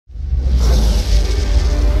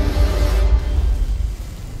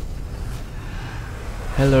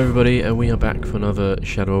Hello everybody, and we are back for another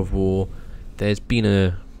Shadow of War. There's been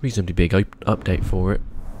a reasonably big update for it.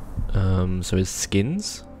 So it's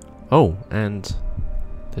skins. Oh, and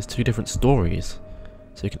there's 2 different stories.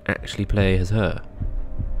 So you can actually play as her.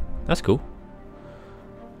 That's cool.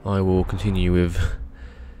 I will continue with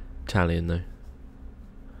Talion though.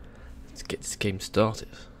 Let's get this game started.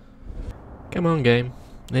 Come on game.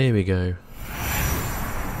 There we go.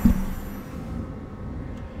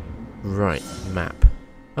 Right, map.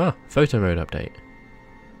 Ah, photo mode update.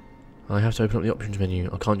 I have to open up the options menu.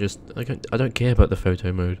 I can't just... I don't care about the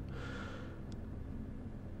photo mode.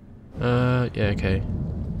 Yeah, okay.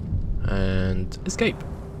 And escape.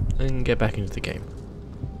 And get back into the game.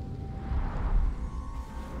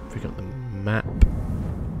 Pick up the map.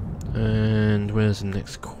 And where's the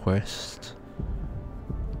next quest?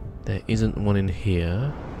 There isn't one in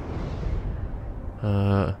here.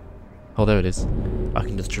 Oh, there it is. I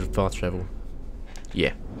can just fast travel.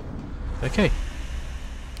 Yeah. Okay.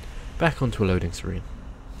 Back onto a loading screen.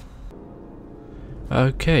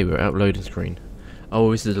 Okay, we're out loading screen.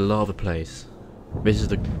 Oh, this is the lava place. This is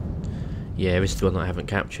the... Yeah, this is the one that I haven't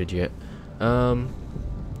captured yet. I'll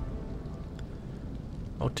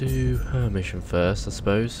do her mission first, I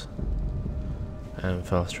suppose. And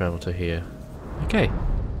fast travel to here. Okay.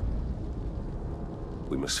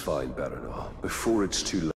 We must find Baranor before it's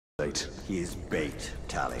too late. He is bait,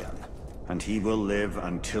 Talion, and he will live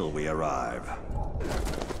until we arrive.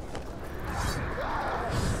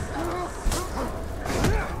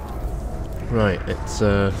 Right, it's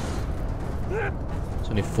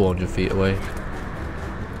only 400 feet away.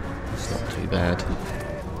 It's not too bad.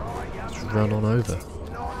 Let's run on over.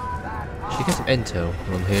 She gets intel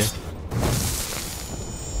on here.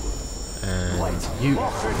 And you.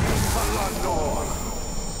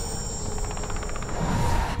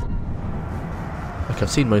 Okay, I've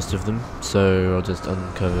seen most of them, so I'll just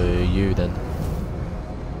uncover you then.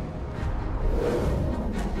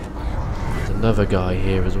 There's another guy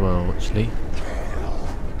here as well, actually.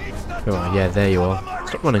 Oh, yeah, there you are.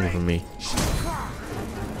 Stop running from me.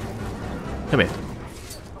 Come here.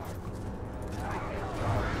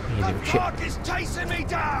 Easy shit.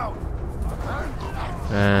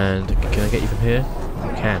 And can I get you from here?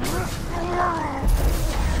 I can.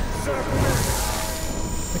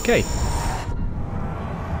 Okay.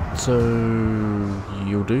 So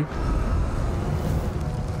you'll do.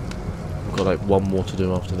 I've got like one more to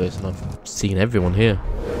do after this, and I've seen everyone here.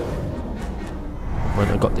 Well,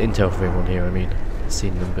 I've got the intel for everyone here. I mean, I've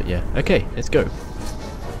seen them, but yeah. Okay, let's go.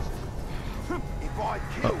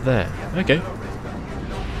 Up there. Okay.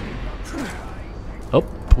 Up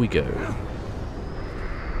we go.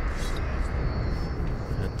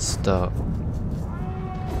 And start.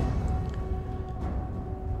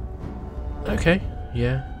 Okay.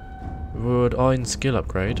 Yeah. Wood iron skill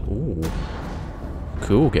upgrade. Ooh.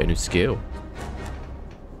 Cool, get a new skill.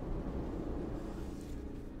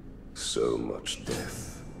 So much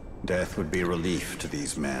death. Death would be relief to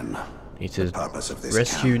these men. Need to Purpose of this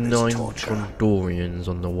rescue camp is 9 torture. Gondorians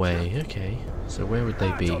on the way. Okay, so where would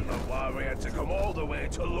they be? I don't know why we had to come all the way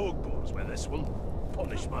to Lugbor's with this one.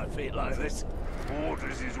 Punish my feet like this.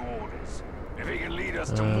 Orders is orders. If he can lead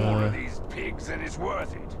us to more of these pigs, then it's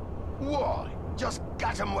worth it. Why? Just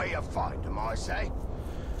get them where you find them, I say.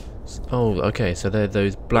 Oh, okay, so they're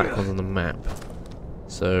those black ones on the map.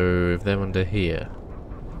 So if they're under here,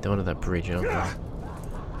 they're under that bridge, aren't they?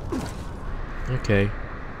 Okay.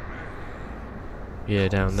 Yeah,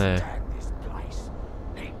 down there.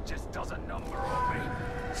 He just does a number on me.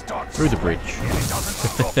 Starts Through the bridge. and he doesn't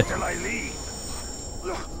stop till I leave.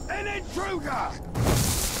 An intruder!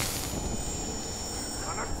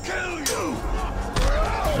 Gonna kill you!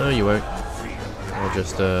 No, you won't. I'll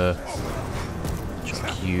just chuck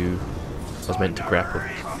you. I was meant to grapple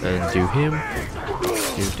and do him.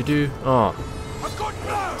 Do. Oh.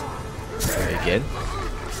 Try again.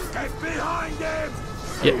 Get behind him!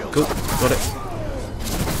 Yep, cool. Got it.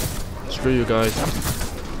 Screw you guys.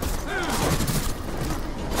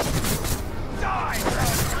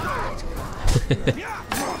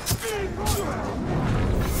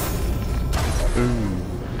 Ooh.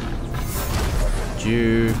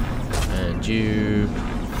 You and you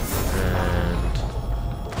and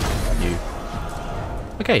you.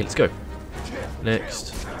 Okay, let's go.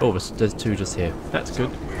 Next. Oh, there's 2 just here. That's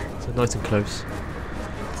good. So nice and close.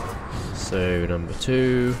 So number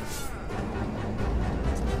 2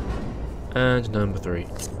 and number 3.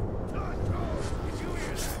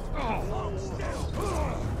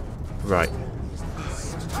 Right.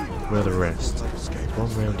 Where are the rest? There's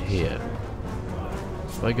one round here.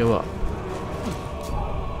 If I go up,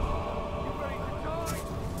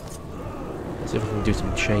 See if I can do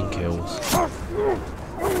some chain kills.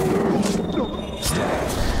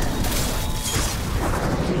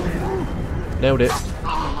 Nailed it.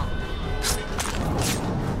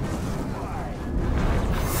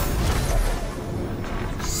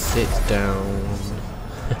 Sit down.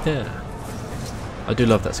 I do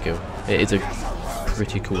love that skill. It is a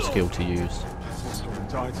pretty cool skill to use.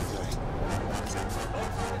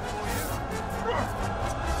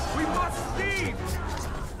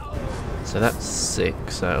 So that's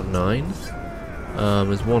 6 out of 9.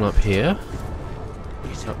 There's one up here.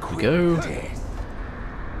 Up we go.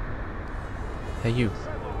 Hey you.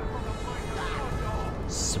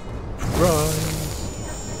 Surprise.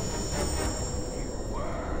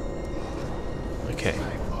 Okay.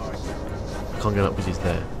 I can't get up because he's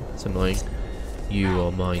there. It's annoying. You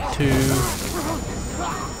are mine too.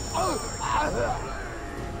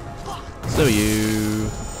 So you.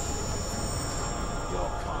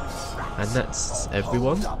 And that's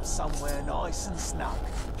everyone. Up somewhere nice and snug.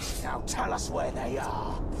 Now tell us where they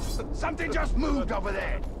are. Something just moved over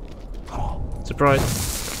there. Surprise.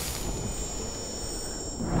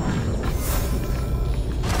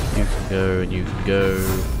 You can go and you can go.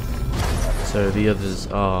 So the others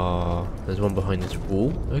are... There's one behind this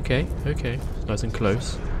wall. Okay, okay. It's nice and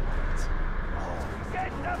close.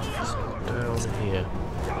 Down here.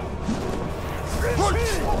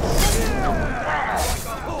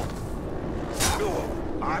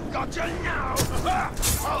 I've got you now.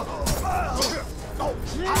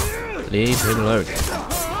 Leave him alone.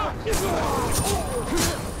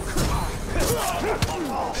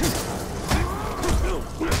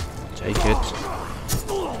 Take it.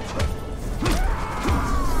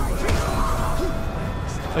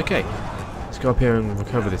 Okay, let's go up here and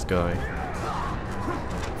recover this guy.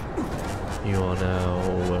 You are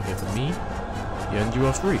now working for me, and you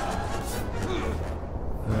are free.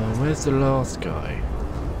 Where's the last guy?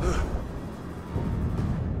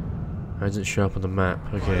 It doesn't show up on the map.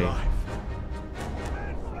 Okay.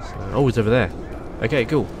 So, oh, it's over there. Okay,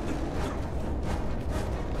 cool.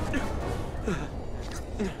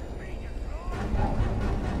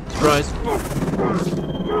 Surprise!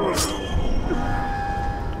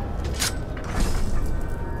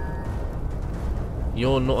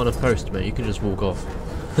 You're not on a post, mate. You can just walk off.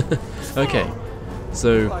 Okay.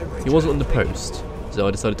 So he wasn't on the post, so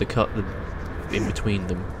I decided to cut the in between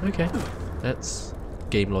them. Okay, that's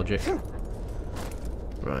game logic.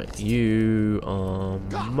 Right, you are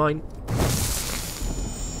mine.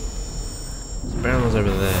 Barrel's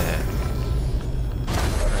over there.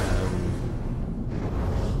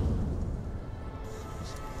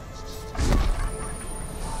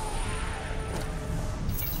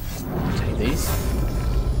 Take these.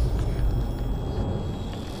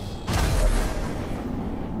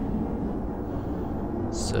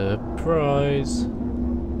 Surprise!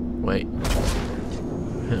 Wait.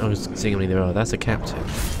 I was seeing how many there are. That's a captain.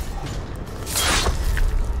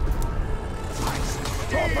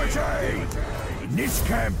 In this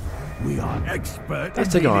camp, we are expert.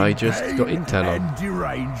 That's the guy I just got intel on. And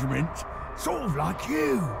derangement, sort of like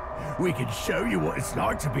you. We can show you what it's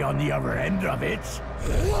like to be on the other end of it.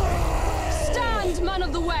 Stand, man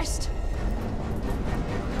of the West.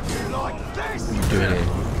 Like this. What are you doing here?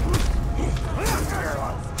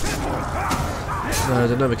 No,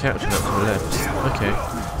 there's another captain up to the left. Okay.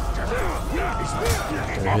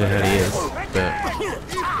 Don't know who the hell he is, but...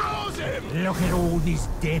 Look at all this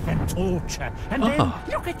death and torture, and then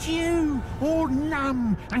look at you, all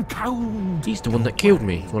numb and cold. He's the one that killed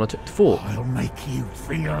me when I took the fort. I'll make you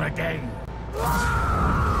feel again.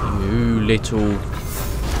 You little...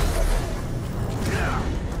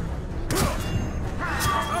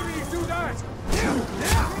 How do you do that?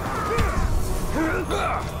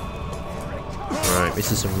 Right,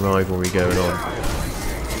 this is some rivalry going on.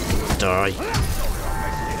 Die.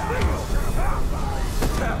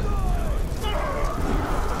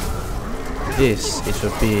 This is for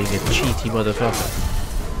being a cheaty motherfucker.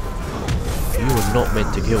 You were not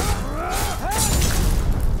meant to kill me.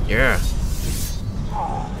 Yeah.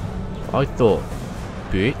 I thought,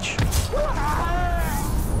 bitch.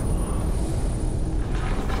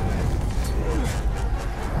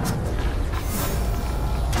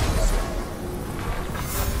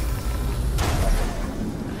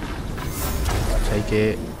 Take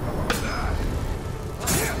it.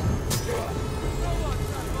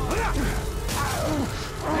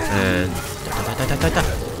 And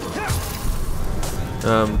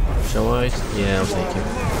shall I? Yeah, I'll take it.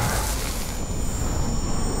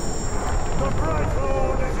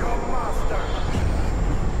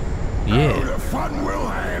 Yeah. The fun we'll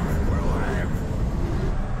have.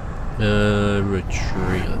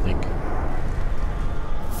 Retreat, I think.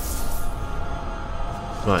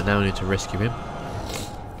 Right, now we need to rescue him.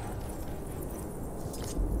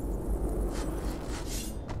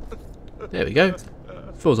 There we go.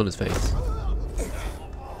 Falls on his face.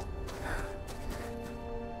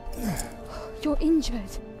 You're injured.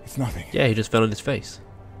 It's nothing. Yeah, he just fell on his face.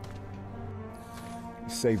 You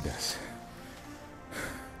saved us.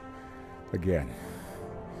 Again.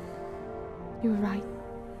 You were right.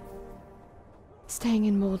 Staying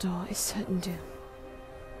in Mordor is certain doom.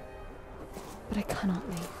 But I cannot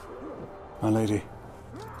leave. My lady.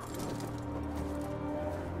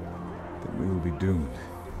 Then we will be doomed.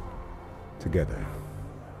 Together.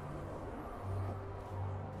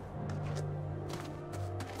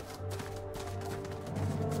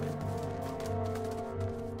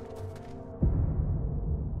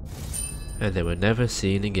 And they were never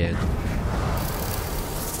seen again.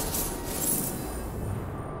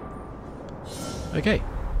 Okay.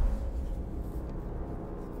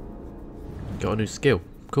 Got a new skill.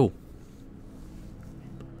 Cool.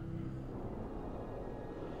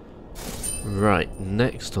 Right,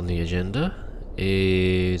 next on the agenda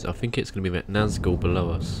is... I think it's going to be Nazgul below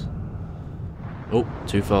us. Oh,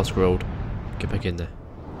 too far scrolled. Get back in there.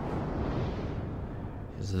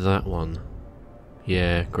 Is that one?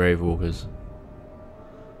 Yeah, Grave Walkers.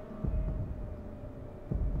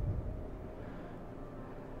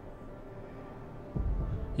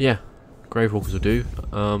 Yeah, Grave Walkers will do.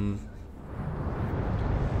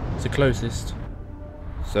 It's the closest.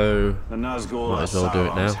 So, The Nazgul might are as well do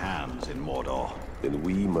it Sauron's now. hands in Mordor. Then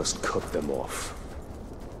we must cut them off.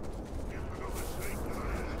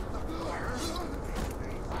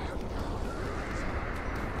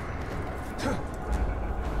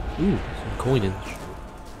 Ooh, some coinage.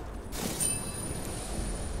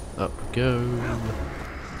 Up we go.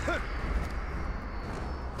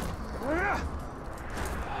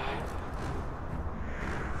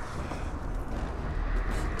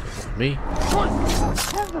 Me.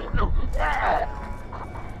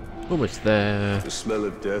 Almost there. The smell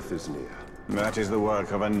of death is near. That is the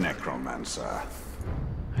work of a necromancer.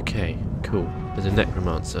 Okay, cool. There's a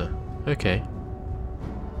necromancer. Okay.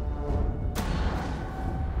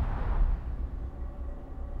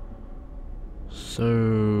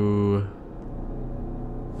 So...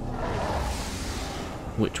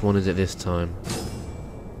 which one is it this time?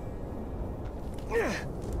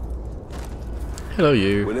 Hello,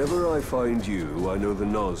 you. Whenever I find you, I know the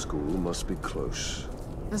Nazgul must be close.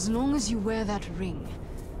 As long as you wear that ring,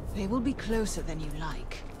 they will be closer than you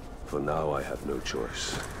like. For now, I have no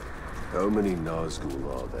choice. How many Nazgul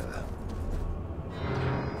are there?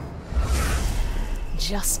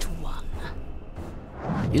 Just one.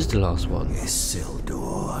 Is the last one.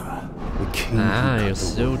 Isildur. The king Ah, who you're cut the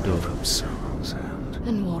still world doing. from Sauron's hand.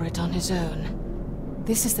 And wore it on his own.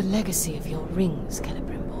 This is the legacy of your rings, Celebrimbor.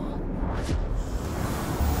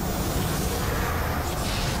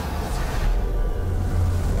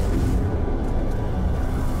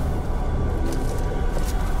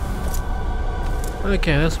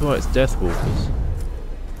 Okay, that's why it's Deathwalkers.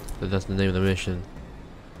 So that's the name of the mission.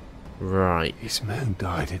 Right. These men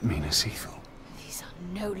died at Minas Ithil. These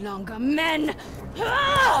are no longer men!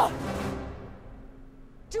 Ah!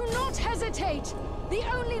 Do not hesitate! The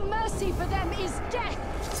only mercy for them is death!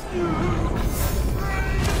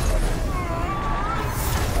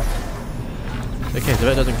 Okay, so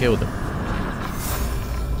that doesn't kill them.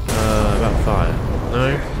 About fire.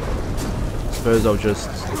 No? Suppose I'll just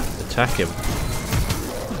attack him.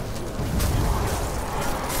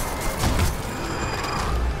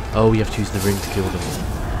 Oh, you have to use the ring to kill them.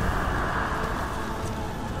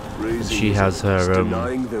 Raising She has his her, arms,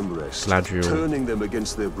 denying them rest, Gladriel turning them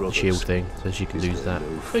against their brothers. shield thing, so she can Is use there that.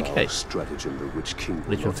 no foul Okay. stratagem the Witch King Need to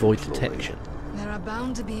will not avoid employ? detection. There are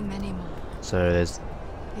bound to be many more. So there's...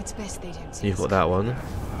 It's best they don't see you've us. got that one.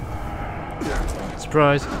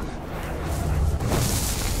 Surprise!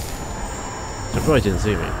 Surprise didn't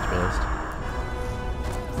see me, to be honest.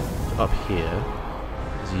 Up here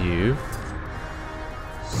is you.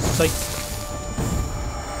 Psych!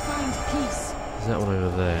 Find peace. Is that one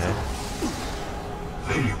over there?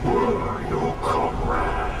 They were your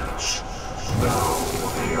comrades. Now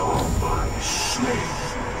they are my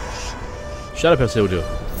slaves. Shut up, Isildur.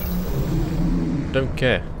 Don't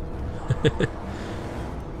care.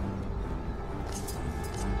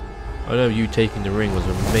 I know you taking the ring was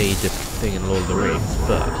a major thing in Lord of the Rings,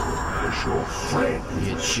 but As your friend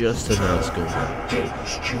you're just a Nazgul.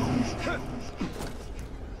 against you.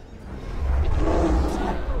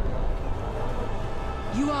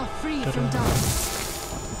 You are free from darkness.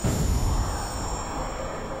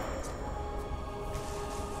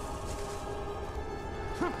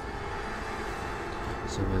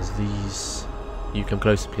 So there's these You come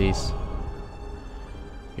closer, please.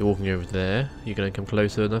 You're walking over there. You're gonna come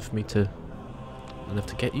closer enough for me to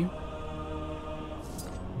get you?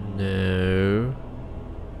 No.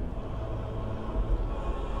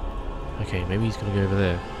 Okay, maybe he's gonna go over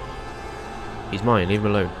there. He's mine, leave him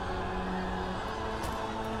alone.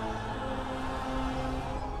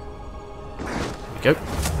 There we go.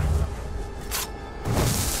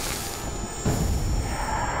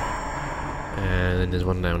 And then there's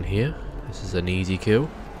one down here. This is an easy kill.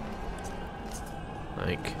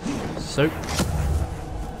 Like so.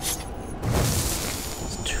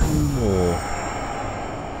 There's two more.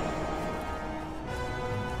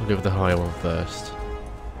 I'll go with the higher one first.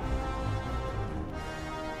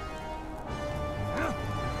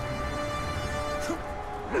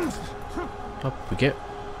 Up we get.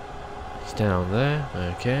 He's down there.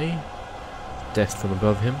 Okay. Death from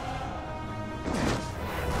above him.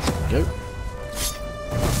 Go.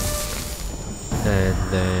 And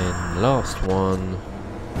then last one.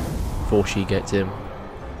 Before she gets him.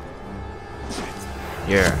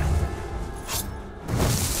 Yeah.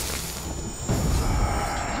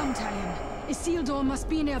 Come, Talion. Isildur must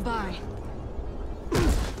be nearby.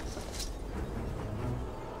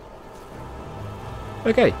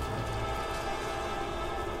 Okay.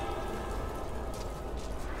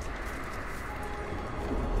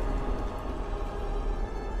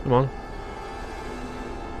 Come on.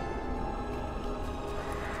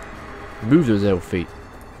 Move those elf feet.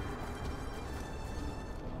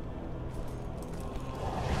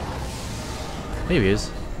 Here he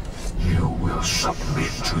is. You will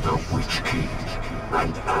submit to the Witch King,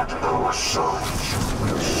 and at our side you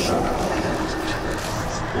will serve.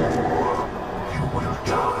 Or you will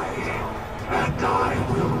die, and I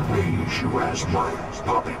will raise you as my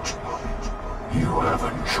puppet. You have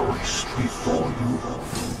a choice before you.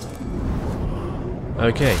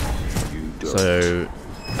 Okay. So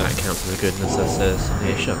that counts as a good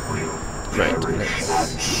assassination. Right,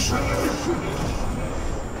 let's...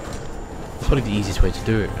 It's probably the easiest way to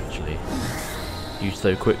do it, actually. Use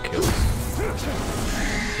those quick kills.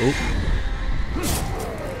 Oh.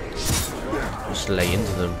 Just lay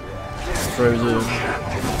into them. Frozen.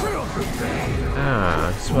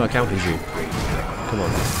 Ah, this is where I counted you. Come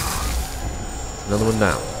on. Another one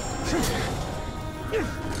down.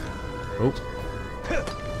 Oh.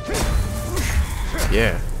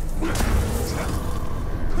 Yeah.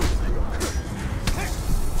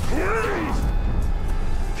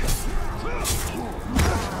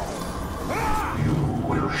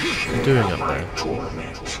 What are you doing up there?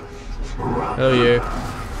 Hello, you.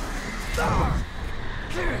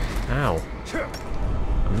 Ow.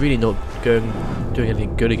 I'm really not doing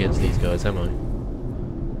anything good against these guys, am I?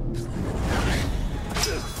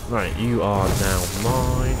 Right, you are now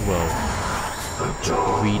mine. Well,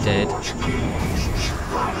 3 dead.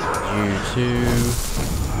 You 2.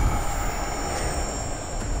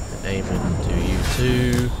 Aiming to you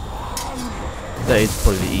 2. That is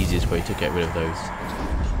probably the easiest way to get rid of those.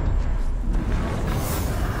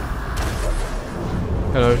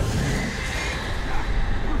 Hello.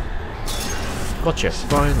 Gotcha,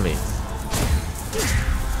 finally.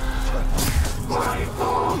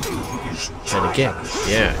 And again,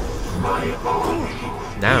 yeah.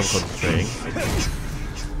 Now I'm concentrating.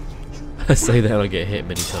 I say that I get hit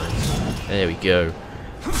many times. There we go.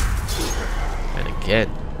 And again.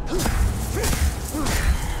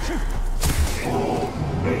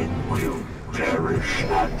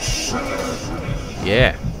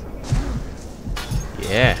 Yeah.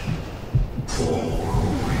 Yeah.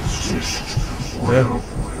 Run.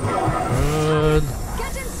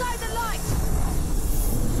 Get inside the light.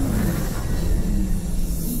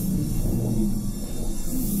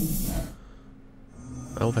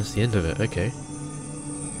 Oh, that's the end of it. Okay.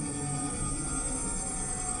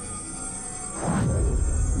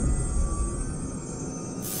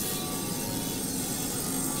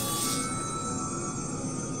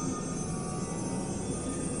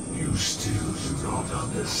 You still do not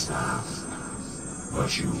understand,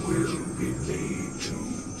 but you will be made to.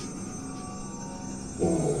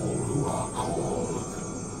 All who are called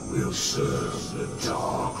will serve the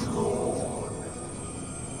Dark Lord.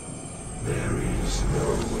 There is no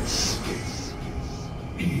escape,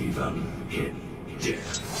 even in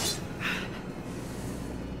death.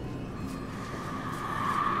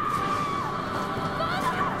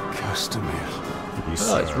 Customer.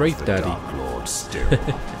 Oh, it's Wraith Daddy. Dark Lord still.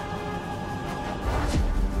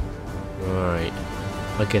 Right.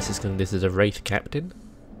 I guess this is a Wraith Captain.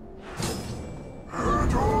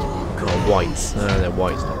 Oh, whites. They're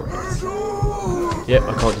whites, not whites. Yep,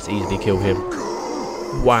 I can't just easily kill him.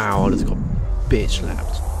 Wow, I just got bitch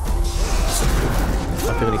slapped.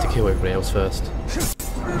 I think I need to kill everybody else first.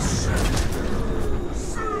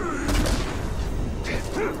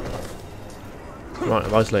 Right,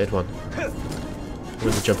 I've isolated one. I'm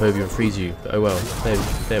going to jump over you and freeze you, but oh well.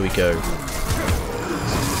 There we go.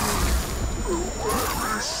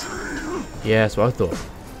 Yeah, that's what I thought.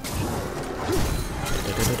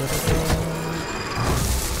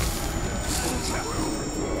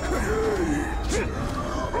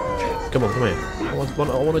 Come on, come here. I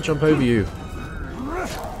want to jump over you.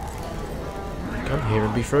 Come here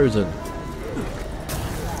and be frozen.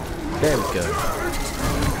 There we go.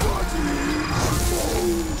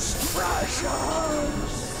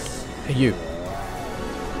 Hey, you.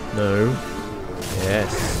 No.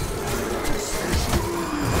 Yes.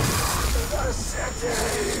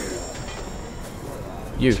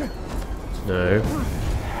 You. No.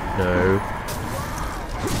 No.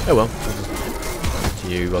 Oh well. To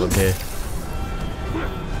you while I'm here.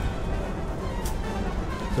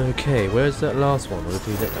 Okay, where's that last one? Or did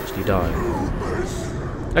he actually die?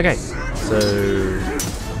 Okay, so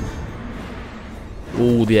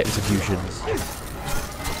all the executions.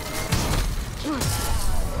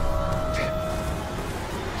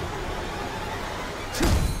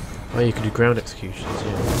 Oh, you can do ground executions,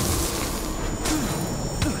 yeah.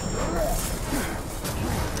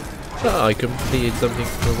 Oh, I completed something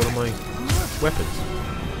for one of my weapons.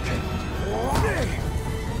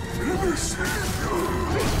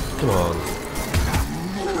 Come on.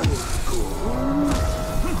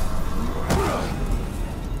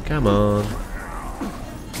 Come on.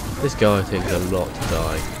 This guy takes a lot to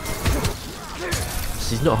die.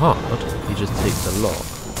 He's not hard, he just takes a lot.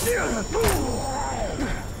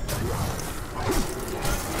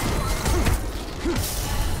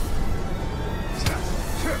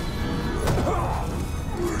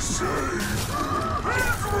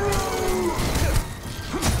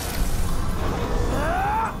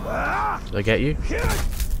 Did I get you?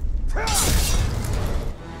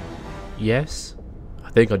 Yes? I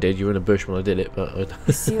think I did. You were in a bush when I did it, but...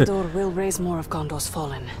 Isildur will raise more of Gondor's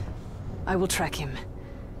fallen. I will track him.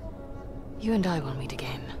 You and I will meet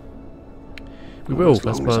again. We will.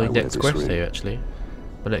 That's my next quest here, actually.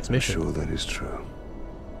 My next mission. I'm sure that is true.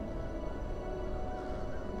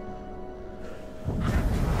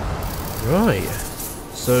 Right.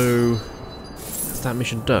 So, that's that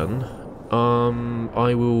mission done.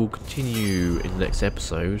 I will continue in the next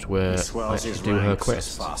episode where I actually do her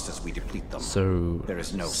quest. So,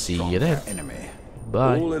 see you then.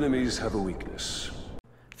 Bye. All enemies have a weakness.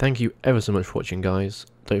 Thank you ever so much for watching, guys.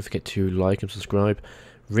 Don't forget to like and subscribe.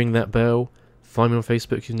 Ring that bell. Find me on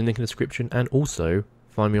Facebook using the link in the description. And also,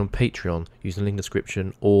 find me on Patreon using the link in the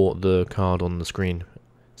description or the card on the screen.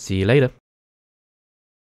 See you later.